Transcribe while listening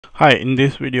Hi, in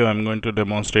this video I'm going to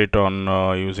demonstrate on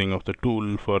using of the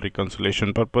tool for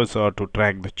reconciliation purpose or to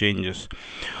track the changes.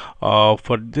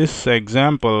 For this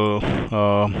example,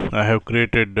 I have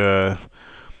created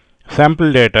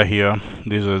sample data here.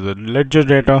 This is the ledger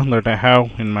data that I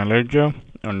have in my ledger,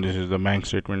 and this is the bank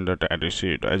statement that I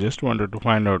received. I just wanted to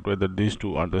find out whether these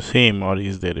two are the same or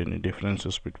is there any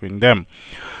differences between them.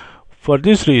 For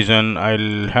this reason,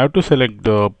 I'll have to select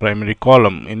the primary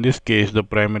column. In this case, the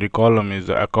primary column is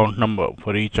the account number.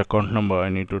 For each account number, I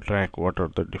need to track what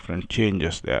are the different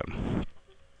changes there.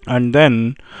 And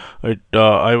then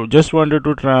I just wanted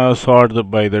to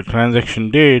sort by the transaction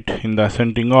date in the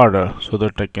ascending order so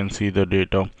that I can see the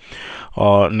data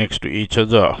next to each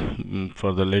other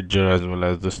for the ledger as well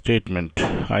as the statement.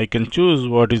 I can choose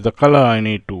what is the color I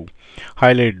need to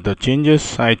highlight the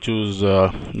changes. I choose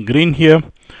green here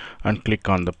and click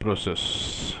on the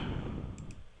process.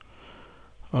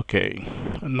 Okay,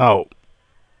 now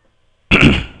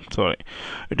sorry,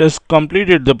 it has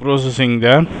completed the processing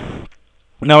there.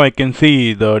 Now I can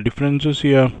see the differences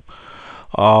here.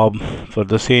 For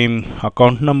the same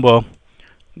account number,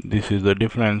 this is the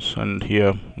difference, and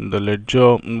here in the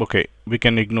ledger, okay, we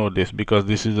can ignore this because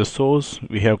this is the source.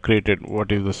 We have created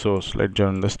what is the source ledger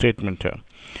and the statement here.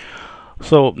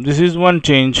 So this is one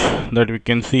change that we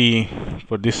can see.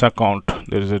 For this account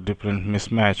there is a different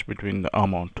mismatch between the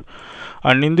amount,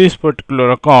 and in this particular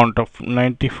account of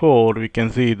 94 we can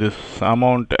see this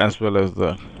amount as well as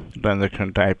the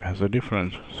transaction type has a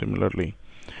difference. Similarly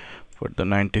for the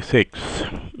 96.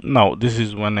 Now this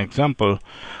is one example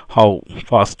how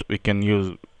fast we can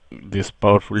use this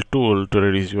powerful tool to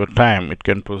reduce your time. It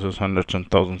can process hundreds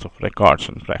and thousands of records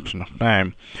in a fraction of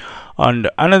time. And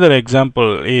another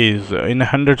example is in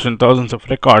hundreds and thousands of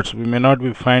records we may not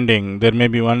be finding, there may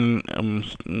be one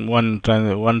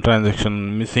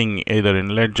transaction missing either in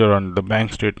ledger or the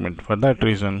bank statement. For that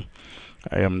reason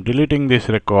I am deleting this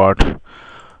record,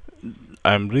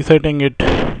 I am resetting it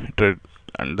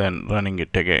and then running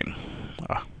it again.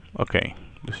 Okay,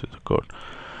 this is the code.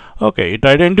 Okay, it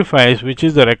identifies which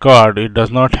is the record. It does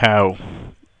not have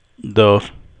the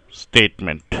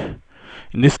statement.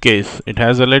 In this case it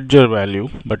has a ledger value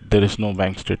but there is no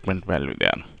bank statement value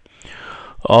there.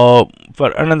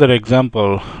 For another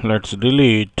example, let's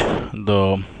delete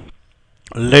the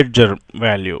ledger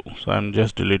value. So I'm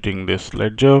just deleting this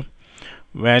ledger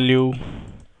value,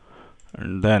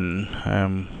 and then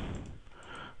I'm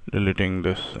deleting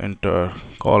this entire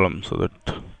column so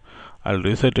that I'll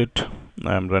reset it.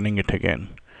 I'm running it again.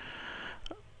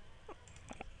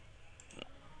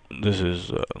 This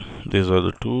is these are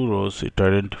the two rows. It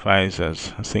identifies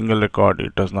as a single record.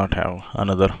 It does not have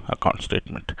another account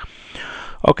statement.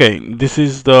 Okay, this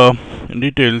is the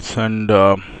details, and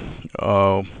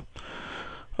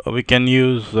we can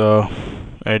use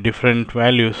different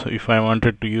values. If I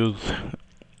wanted to use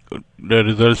the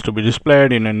results to be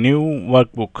displayed in a new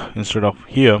workbook instead of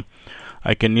here,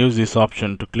 I can use this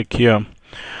option to click here.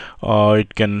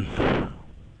 It can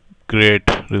create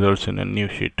results in a new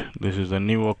sheet. This is a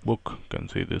new workbook. You can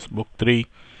see this book 3,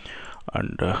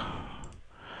 and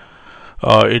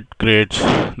it creates,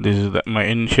 this is my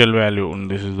initial value and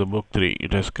this is the book 3.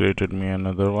 It has created me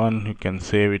another one. You can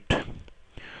save it,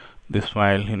 this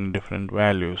file, in different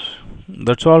values.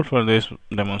 That's all for this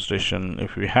demonstration.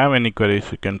 If you have any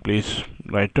queries, you can please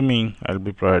write to me. I'll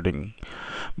be providing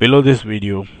below this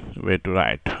video where to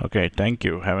write. Okay, thank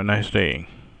you. Have a nice day.